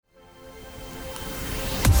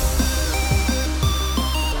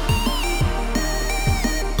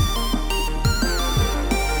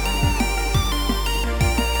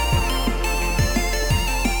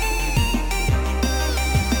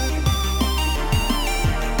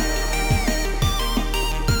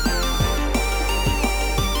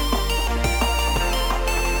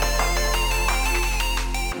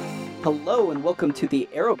Hello and welcome to the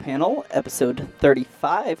Arrow Panel, episode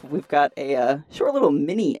 35. We've got a short little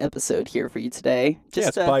mini episode here for you today.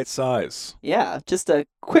 It's bite size. Yeah, just a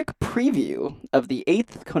quick preview of the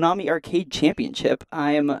 8th Konami Arcade Championship.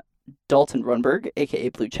 I am Dalton Runberg, aka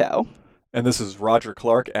Blue Chow. And this is Roger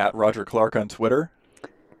Clark, at Roger Clark on Twitter.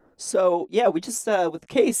 So, yeah, we just, with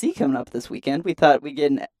KAC coming up this weekend, we thought we'd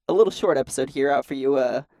get a little short episode here out for you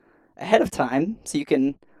ahead of time so you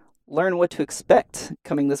can learn what to expect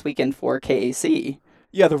coming this weekend for KAC.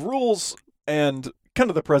 Yeah, the rules and kind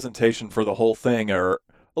of the presentation for the whole thing are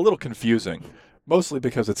a little confusing, mostly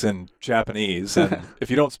because it's in Japanese, and if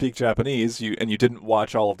you don't speak Japanese and you didn't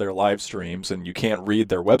watch all of their live streams and you can't read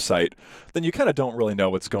their website, then you kind of don't really know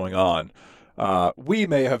what's going on. We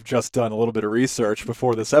may have just done a little bit of research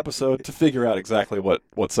before this episode to figure out exactly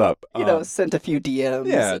what's up. Sent a few DMs.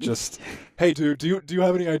 Yeah, just, hey, dude, do you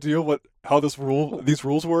have any idea how these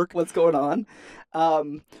rules work? What's going on?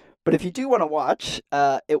 But if you do want to watch,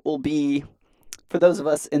 it will be, for those of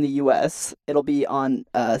us in the U.S., it'll be on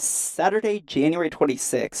Saturday, January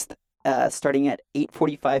 26th, starting at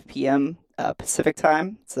 8:45 p.m. Pacific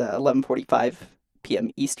time. It's 11:45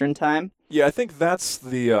 p.m. Eastern time. Yeah, I think that's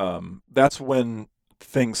that's when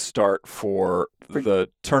things start for the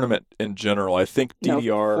tournament in general. I think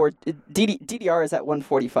DDR... DDR is at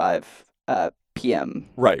 1:45 p.m.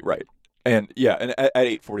 Right. And yeah, and at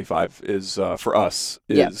 8:45 is for us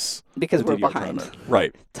is because we're DDR behind. Tournament.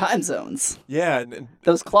 Right. Time zones. Yeah, and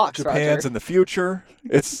those clocks. Japan's Roger. in the future.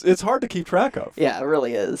 It's hard to keep track of. Yeah, it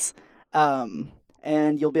really is. And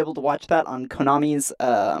you'll be able to watch that on Konami's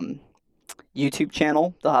YouTube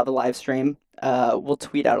channel. They'll have a live stream. We'll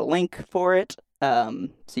tweet out a link for it, so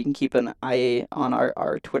you can keep an eye on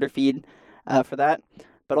our Twitter feed for that.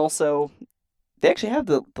 But also, they actually have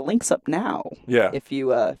the links up now. Yeah. If you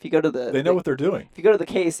go to they know what they're doing. If you go to the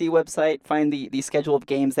KAC website, find the schedule of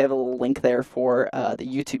games, they have a little link there for the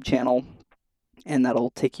YouTube channel, and that'll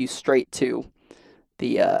take you straight to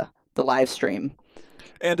the live stream.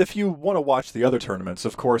 And if you want to watch the other tournaments,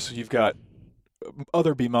 of course, you've got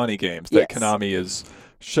other Bimani games that Konami is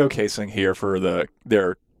showcasing here for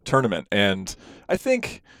their tournament. And I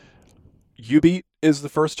think U-Beat is the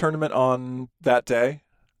first tournament on that day.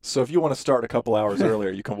 So if you want to start a couple hours earlier,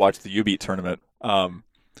 you can watch the U-Beat tournament.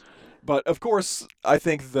 But of course, I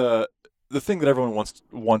think the thing that everyone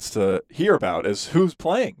wants to hear about is who's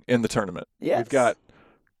playing in the tournament. Yes. We've got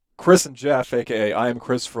Chris and Jeff, a.k.a. I Am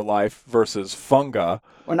Chris for Life, versus Funga.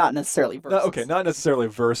 Or not necessarily versus. Not necessarily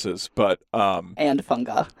versus, but... and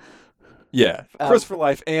Funga. Yeah, Chris for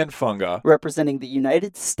Life and Funga. Representing the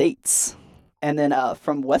United States. And then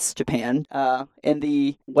from West Japan, in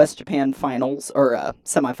the West Japan finals, or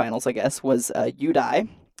semifinals, I guess, was Udai.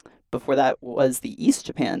 Before that was the East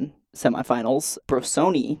Japan semifinals.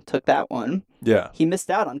 Brosoni took that one. Yeah. He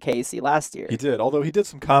missed out on KAC last year. He did, although he did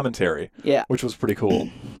some commentary. Yeah. Which was pretty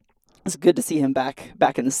cool. It's good to see him back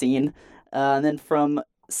in the scene. And then from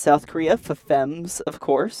South Korea, Fafems, of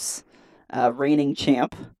course, reigning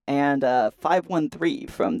champ, and 513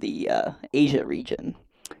 from the Asia region.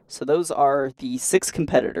 So those are the 6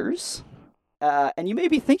 competitors. And you may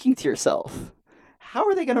be thinking to yourself, how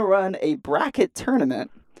are they going to run a bracket tournament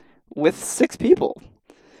with 6 people?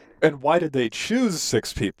 And why did they choose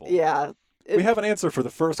 6 people? Yeah. We have an answer for the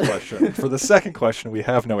first question. For the second question, we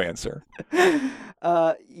have no answer.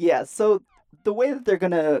 Yeah, so the way that they're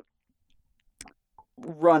going to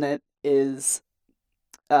run it is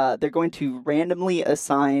they're going to randomly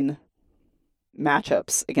assign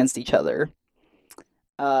matchups against each other.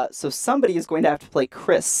 So somebody is going to have to play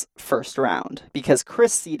Chris first round, because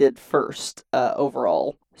Chris seeded first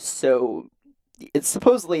overall. So it's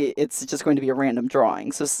just going to be a random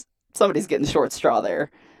drawing. So somebody's getting the short straw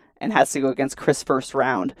there and has to go against Chris first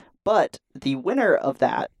round. But the winner of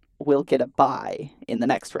that will get a bye in the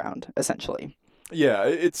next round, essentially. Yeah,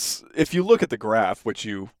 it's if you look at the graph, which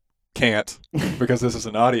you can't because this is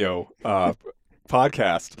an audio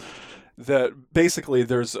podcast, that basically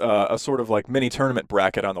there's a sort of like mini tournament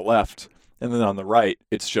bracket on the left, and then on the right,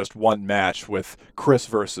 it's just one match with Chris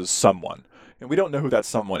versus someone. And we don't know who that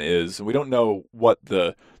someone is, and we don't know what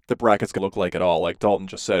the bracket's going to look like at all. Like Dalton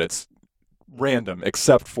just said, it's random,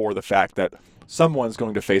 except for the fact that someone's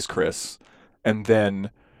going to face Chris, and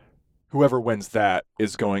then whoever wins that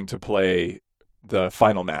is going to play the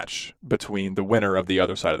final match between the winner of the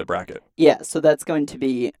other side of the bracket. Yeah, so that's going to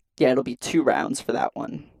be, it'll be 2 rounds for that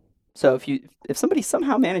one. So if somebody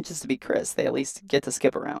somehow manages to beat Chris, they at least get to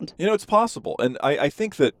skip a round. It's possible. And I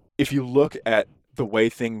think that if you look at the way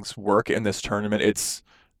things work in this tournament, it's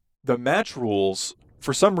the match rules.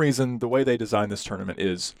 For some reason, the way they design this tournament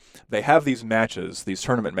is they have these matches, these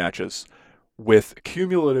tournament matches, with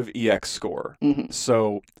cumulative EX score. Hmm.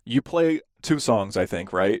 So you play 2 songs, I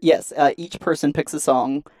think, right? Yes, each person picks a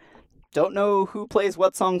song. Don't know who plays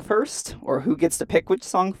what song first or who gets to pick which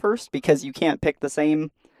song first because you can't pick the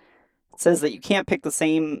same. It says that you can't pick the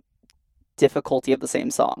same difficulty of the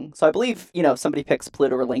same song. So I believe, if somebody picks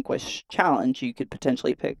Pluto Relinquish Challenge, you could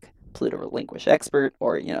potentially pick Pluto Relinquish Expert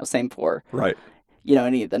or, same for, Right.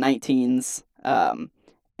 any of the 19s.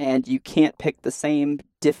 And you can't pick the same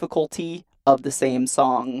difficulty of the same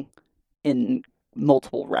song in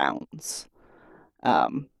multiple rounds.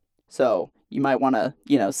 So you might want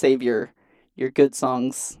to, save your good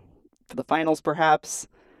songs for the finals, perhaps.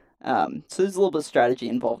 So there's a little bit of strategy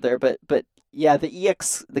involved there, but yeah,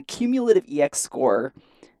 the cumulative EX score,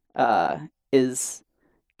 is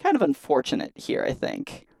kind of unfortunate here, I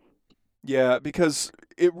think. Yeah, because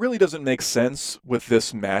it really doesn't make sense with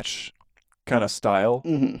this match kind of style.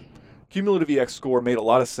 Mm-hmm. Cumulative EX score made a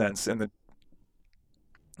lot of sense in the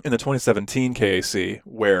 2017 KAC,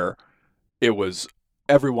 where it was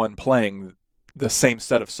everyone playing the same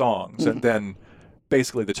set of songs, and then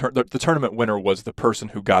basically the tournament winner was the person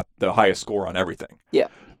who got the highest score on everything. Yeah.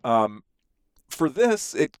 For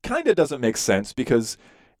this, it kind of doesn't make sense because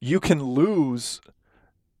you can lose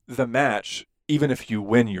the match even if you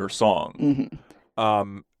win your song.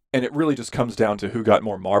 Mm-hmm. And it really just comes down to who got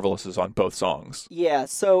more marvelouses on both songs. Yeah,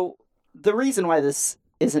 so the reason why this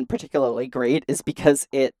isn't particularly great is because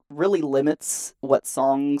it really limits what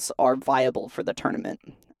songs are viable for the tournament.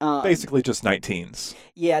 Basically just 19s.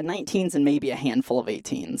 Yeah, 19s and maybe a handful of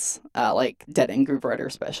 18s, like Dead End Groove Rider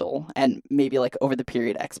Special, and maybe like Over the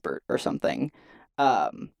Period Expert or something.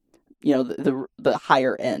 The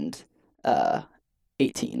higher end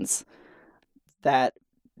 18s. That,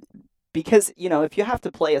 because, if you have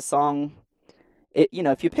to play a song,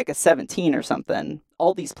 if you pick a 17 or something,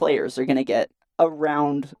 all these players are going to get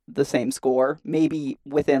around the same score, maybe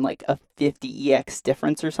within like a 50 EX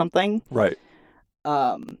difference or something. Right.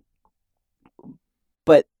 But,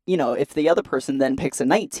 if the other person then picks a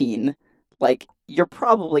 19, like, you're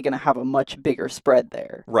probably going to have a much bigger spread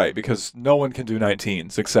there. Right, because no one can do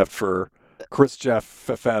 19s except for Chris Jeff,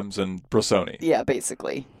 FMs, and Brosoni. Yeah,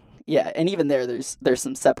 basically. Yeah, and even there's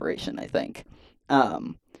some separation, I think.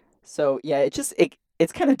 So, yeah,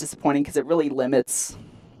 it's kind of disappointing because it really limits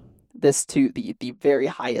this to the very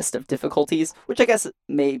highest of difficulties, which I guess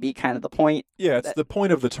may be kind of the point. Yeah, the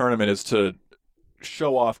point of the tournament is to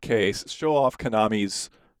show off Konami's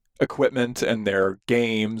equipment and their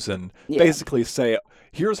games, and basically say,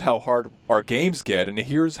 here's how hard our games get, and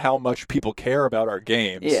here's how much people care about our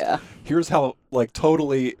games. Yeah. Here's how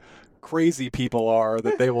totally crazy people are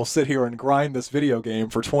that they will sit here and grind this video game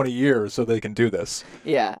for 20 years so they can do this.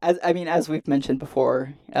 Yeah, as we've mentioned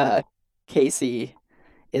before, KC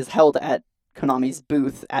is held at Konami's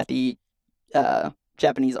booth at the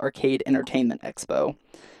Japanese Arcade Entertainment Expo.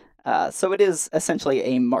 So it is essentially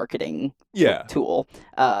a marketing tool.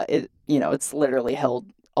 It's literally held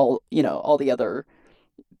all the other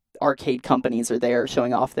arcade companies are there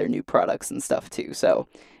showing off their new products and stuff too. So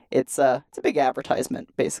it's a big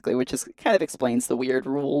advertisement basically, which is kind of explains the weird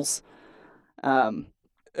rules. And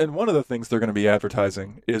one of the things they're going to be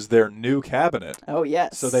advertising is their new cabinet. Oh,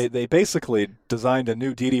 yes. So they basically designed a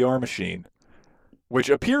new DDR machine, which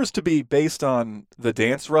appears to be based on the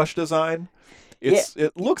Dance Rush design.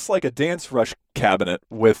 It looks like a Dance Rush cabinet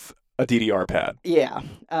with a DDR pad. Yeah.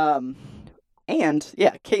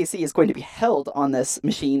 KC is going to be held on this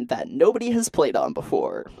machine that nobody has played on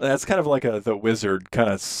before. That's kind of like the Wizard kind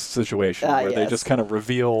of situation where they just kind of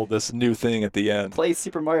reveal this new thing at the end. Play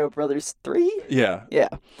Super Mario Brothers 3? Yeah. Yeah.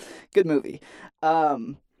 Good movie.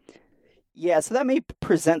 So that may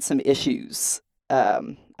present some issues.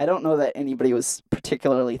 I don't know that anybody was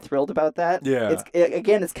particularly thrilled about that. Yeah.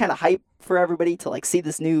 It's kind of hype for everybody to see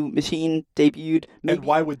this new machine debuted. Maybe. And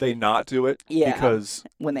why would they not do it? Yeah. Because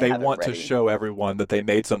when they want to show everyone that they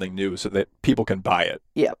made something new so that people can buy it.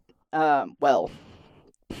 Yep.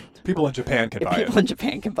 People in Japan can buy it. People in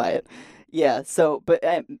Japan can buy it. Yeah. So, but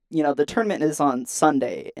the tournament is on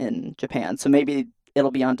Sunday in Japan, so maybe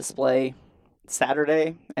it'll be on display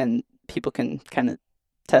Saturday, and people can kind of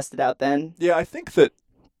test it out then. Yeah, I think that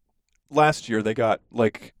last year they got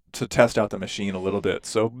to test out the machine a little bit,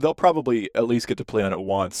 so they'll probably at least get to play on it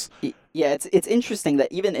once. Yeah, it's interesting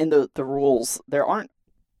that even in the rules, there aren't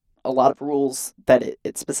a lot of rules that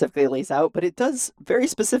it specifically lays out, but it does very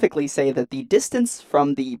specifically say that the distance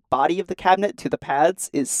from the body of the cabinet to the pads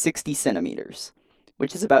is 60 centimeters,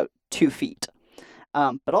 which is about 2 feet.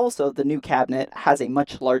 But also, the new cabinet has a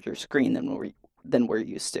much larger screen than we're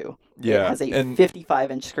used to. Yeah, it has a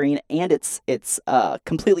 55-inch screen, and it's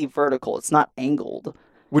completely vertical. It's not angled.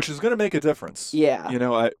 which is going to make a difference. Yeah. You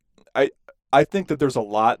know, I think that there's a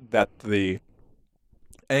lot that the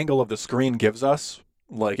angle of the screen gives us.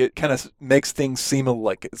 Like, it kind of makes things seem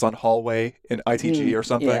like it's on hallway in ITG or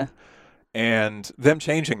something. Yeah. And them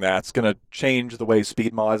changing that's going to change the way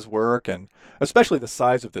speed mods work, and especially the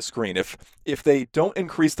size of the screen. If they don't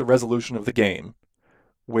increase the resolution of the game,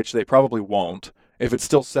 which they probably won't, if it's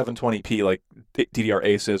still 720p like DDR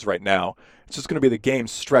Ace is right now, it's just going to be the game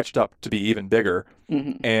stretched up to be even bigger,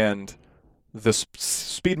 and the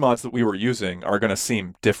speed mods that we were using are going to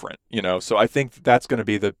seem different, you know. So I think that's going to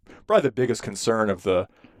be probably the biggest concern of the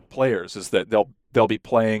players, is that they'll be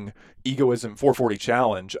playing Egoism 440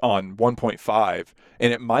 Challenge on 1.5,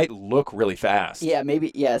 and it might look really fast. Yeah,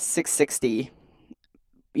 maybe 660.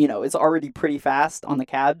 You know, is already pretty fast on the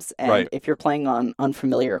cabs, and if you're playing on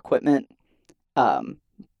unfamiliar equipment,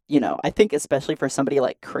 you know, I think especially for somebody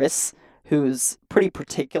like Chris, who's pretty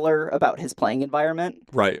particular about his playing environment.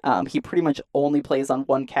 Right. He pretty much only plays on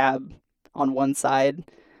one cab on one side.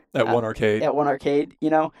 At one arcade. At one arcade, you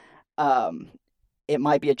know. It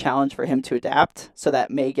might be a challenge for him to adapt, so that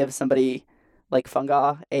may give somebody like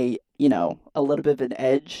Funga a little bit of an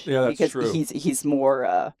edge. Yeah, that's because true. He's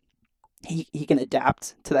more he can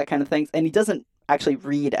adapt to that kind of things, and he doesn't actually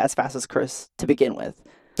read as fast as Chris to begin with.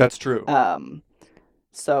 That's true.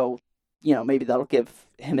 So, you know, maybe that'll give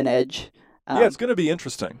him an edge. Yeah, it's going to be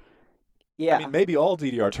interesting. Yeah. I mean, maybe all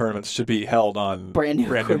DDR tournaments should be held on brand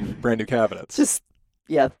new cabinets. Just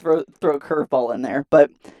throw a curveball in there,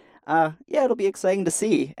 but it'll be exciting to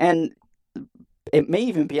see, and it may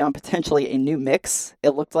even be on potentially a new mix. It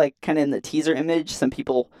looked like kind of in the teaser image, some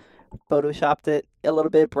people photoshopped it a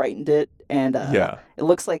little bit, brightened it, and it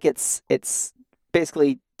looks like it's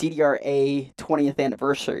basically DDR-A 20th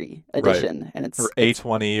anniversary edition, and it's or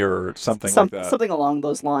A20 or something like that. Something along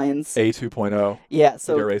those lines. A 2.0. Yeah,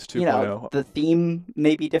 so DDR-A's 2.0. You know, the theme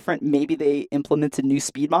may be different. Maybe they implemented new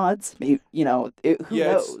speed mods. Maybe, you know, who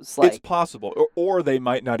knows? It's possible, or they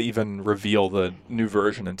might not even reveal the new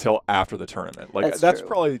version until after the tournament. Like that's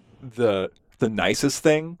probably the nicest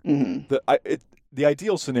thing. Mm-hmm. The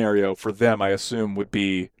ideal scenario for them, I assume, would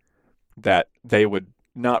be that they would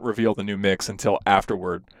not reveal the new mix until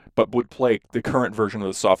afterward, but would play the current version of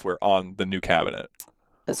the software on the new cabinet.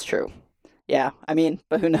 That's true. Yeah, I mean,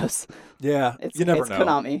 but who knows? Yeah, you never know.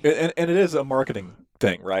 Konami. And it is a marketing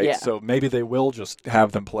thing, right? Yeah. So maybe they will just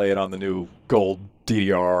have them play it on the new gold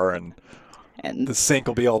DDR, and the sync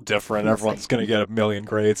will be all different. Everyone's going to get 1 million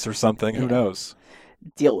grades or something. Who knows?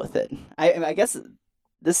 Deal with it. I guess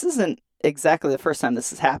this isn't exactly the first time this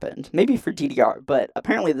has happened. Maybe for DDR, but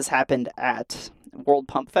apparently this happened at World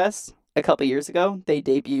Pump Fest a couple years ago. They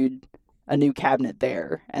debuted a new cabinet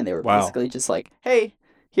there, and they were basically just like, "Hey,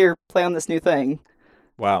 here, play on this new thing."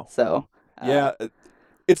 Wow. So yeah,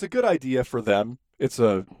 it's a good idea for them. It's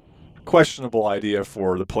a questionable idea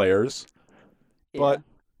for the players. Yeah. But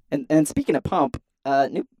and speaking of Pump,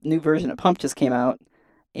 new version of Pump just came out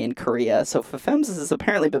in Korea. So Fafems has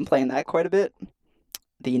apparently been playing that quite a bit.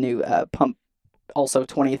 The new Pump, also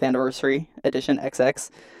 20th anniversary edition XX.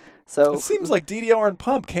 So it seems like DDR and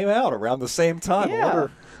Pump came out around the same time. Yeah.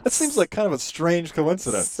 That seems like kind of a strange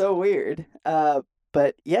coincidence. So weird.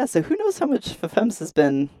 But yeah, so who knows how much Fafems has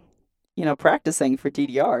been, you know, practicing for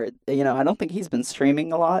DDR. You know, I don't think he's been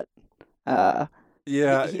streaming a lot.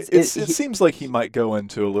 It seems like he might go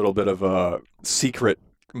into a little bit of a secret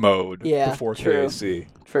mode before KAC.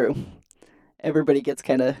 True. Everybody gets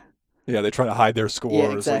kind of... Yeah, they try to hide their scores.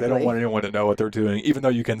 Yeah, exactly. Like, they don't want anyone to know what they're doing, even though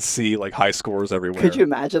you can see like high scores everywhere. Could you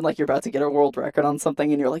imagine like you're about to get a world record on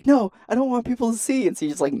something and you're like, no, I don't want people to see, and so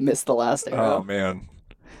you just like miss the last arrow. Oh man,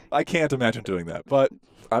 I can't imagine doing that. But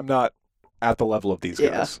I'm not at the level of these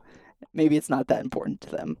guys. Maybe it's not that important to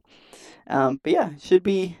them. But yeah, should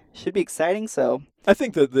be exciting. So I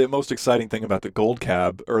think that the most exciting thing about the gold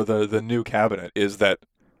cab or the new cabinet is that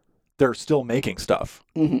they're still making stuff.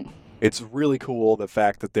 Mm-hmm. It's really cool, the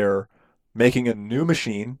fact that they're making a new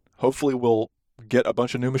machine. Hopefully we'll get a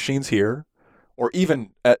bunch of new machines here. Or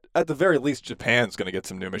even, at the very least, Japan's going to get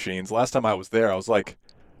some new machines. Last time I was there, I was like,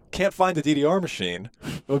 can't find a DDR machine.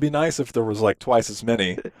 It would be nice if there was like twice as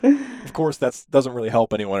many. Of course, that doesn't really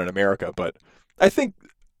help anyone in America, but I think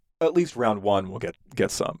at least round one we'll get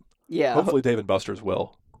some. Yeah. Hopefully Dave & Buster's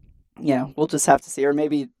will. Yeah, we'll just have to see. Or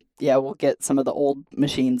maybe, we'll get some of the old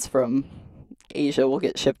machines from Asia will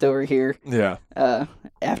get shipped over here. Yeah.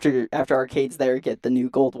 After arcades there get the new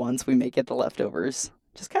gold ones, we may get the leftovers.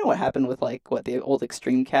 Just kind of what happened with the old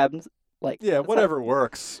Extreme cabs. Whatever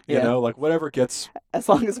works. You know, like whatever gets as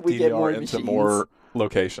long as we DDR get more into machines. More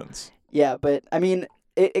locations. Yeah, but I mean,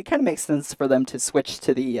 it kind of makes sense for them to switch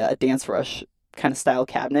to the Dance Rush kind of style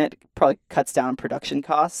cabinet. Probably cuts down on production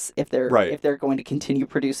costs if they're going to continue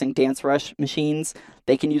producing Dance Rush machines.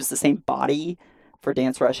 They can use the same body for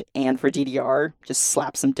Dance Rush and for DDR. Just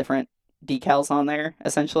slap some different decals on there,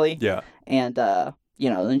 essentially. Yeah. And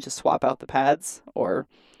then just swap out the pads, or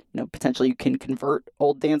potentially you can convert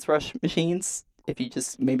old Dance Rush machines if you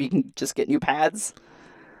maybe you can just get new pads.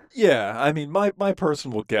 Yeah, I mean, my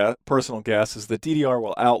personal guess is that DDR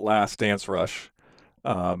will outlast Dance Rush.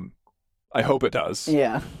 I hope it does.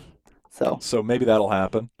 Yeah. So maybe that'll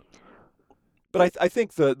happen. But I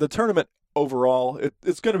think the tournament overall,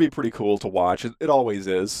 it's going to be pretty cool to watch. It always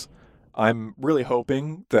is. I'm really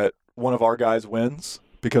hoping that one of our guys wins,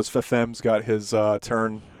 because Fefem's got his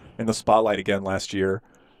turn in the spotlight again last year.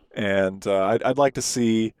 And I'd like to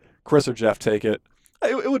see Chris or Jeff take it.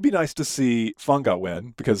 It would be nice to see Funga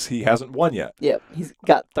win, because he hasn't won yet. Yep, he's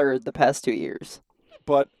got third the past 2 years.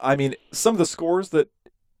 But, I mean, some of the scores that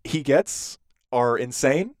he gets are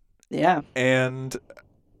insane. Yeah. And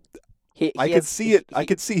I could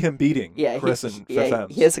see him beating Chris and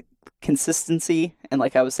Fefem. He has a consistency, and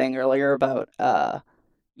like I was saying earlier about,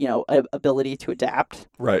 ability to adapt.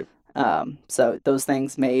 Right. So those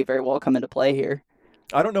things may very well come into play here.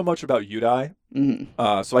 I don't know much about Udai,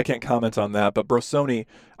 so I can't comment on that. But Brosoni,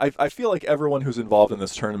 I feel like everyone who's involved in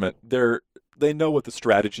this tournament, they know what the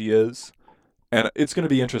strategy is, and it's going to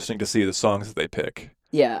be interesting to see the songs that they pick.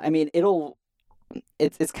 Yeah, I mean,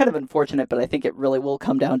 it's kind of unfortunate, but I think it really will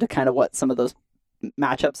come down to kind of what some of those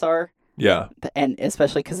matchups are. Yeah, and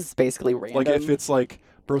especially because it's basically random. Like if it's like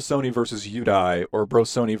Brosoni versus Udai, or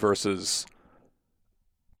Brosoni versus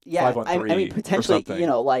 5-on-3, I mean, potentially,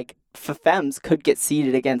 like Fefems could get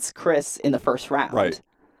seeded against Chris in the first round. Right.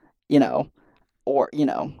 And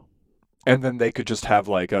then they could just have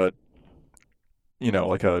like a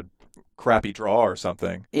crappy draw or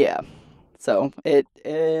something. Yeah. So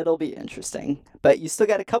it'll be interesting. But you still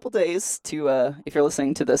got a couple days to, if you're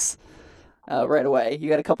listening to this right away, you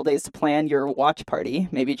got a couple days to plan your watch party.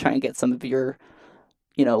 Maybe try and get some of your,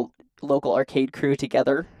 local arcade crew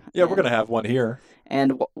together. Yeah, we're going to have one here.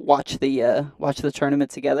 And watch the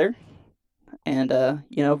tournament together, and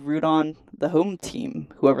root on the home team,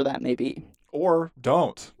 whoever that may be. Or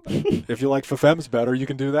don't. If you like Fefems better, you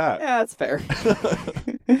can do that. Yeah, that's fair.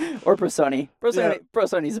 Or Brosoni.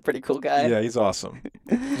 Brosoni's a pretty cool guy. Yeah, he's awesome.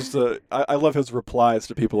 Just I love his replies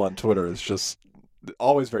to people on Twitter. It's just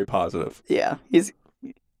always very positive. Yeah, he's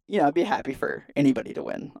I'd be happy for anybody to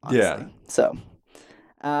win. Honestly. Yeah. So,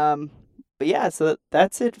 but yeah, so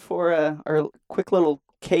that's it for our quick little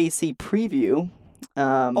KAC preview.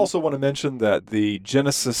 Also want to mention that the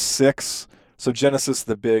Genesis 6, so Genesis,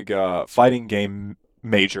 the big fighting game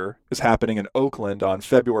major, is happening in Oakland on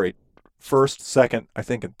February 1st, 2nd, I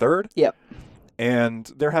think, and 3rd. Yep.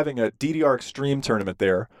 And they're having a DDR Extreme tournament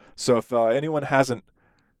there. So if anyone hasn't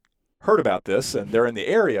heard about this and they're in the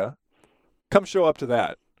area, come show up to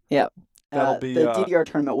that. Yep. That'll be, the DDR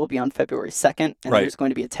tournament will be on February 2nd, and there's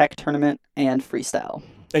going to be a tech tournament and freestyle.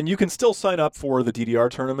 And you can still sign up for the DDR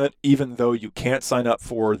tournament, even though you can't sign up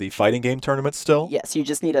for the fighting game tournament still? Yes, you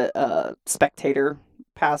just need a spectator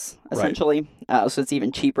pass, essentially. Right. So it's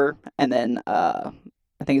even cheaper. And then I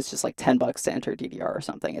think it's just like $10 to enter DDR or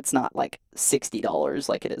something. It's not like $60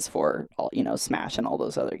 like it is for Smash and all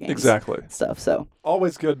those other games. Exactly. Stuff. So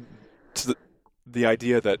always good to the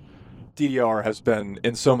idea that DDR has been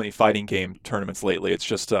in so many fighting game tournaments lately. It's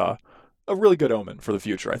just a really good omen for the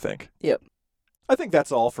future, I think. Yep. I think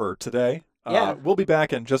that's all for today. Yeah. We'll be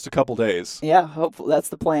back in just a couple days. Yeah, hopefully that's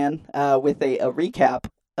the plan, with a recap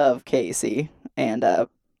of KAC and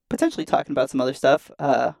potentially talking about some other stuff.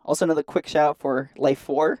 Also, another quick shout for Life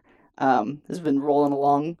 4. This has been rolling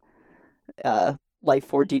along. Life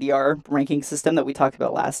 4 DDR ranking system that we talked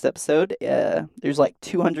about last episode. There's like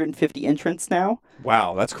 250 entrants now.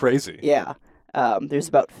 Wow, that's crazy. Yeah. There's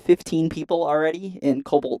about 15 people already in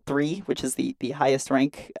Cobalt 3, which is the highest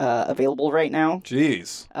rank available right now.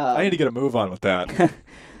 Jeez. I need to get a move on with that.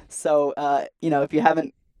 So, if you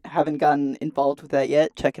haven't gotten involved with that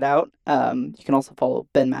yet, check it out. You can also follow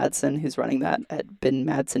Ben Madsen, who's running that at Ben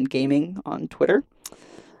Madsen Gaming on Twitter.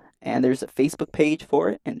 And there's a Facebook page for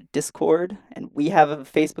it and a Discord. And we have a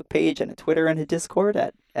Facebook page and a Twitter and a Discord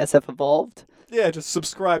at SF Evolved. Yeah, just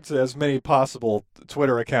subscribe to as many possible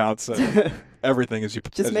Twitter accounts and everything as you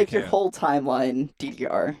can. Just make your whole timeline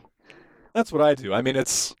DDR. That's what I do. I mean,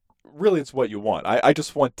 it's what you want. I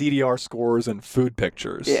just want DDR scores and food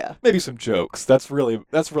pictures. Yeah. News. Maybe some jokes. That's really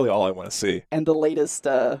all I want to see. And the latest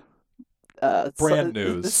brand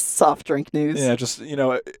news. Soft drink news. Yeah, just,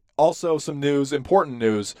 also some news, important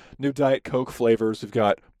news, new Diet Coke flavors. We've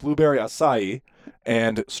got blueberry acai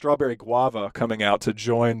and Strawberry Guava coming out to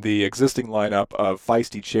join the existing lineup of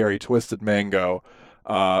Feisty Cherry, Twisted Mango,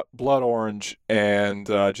 Blood Orange, and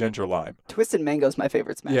Ginger Lime. Twisted Mango's my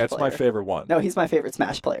favorite Smash player. Yeah, it's my favorite one. No, he's my favorite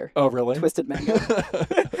Smash player. Oh, really? Twisted Mango.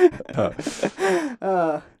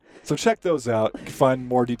 So check those out. You can find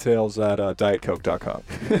more details at dietcoke.com.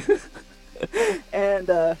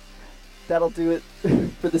 And that'll do it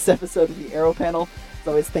for this episode of the Arrow Panel. As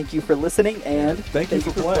always, thank you for listening, and thank you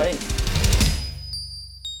for playing.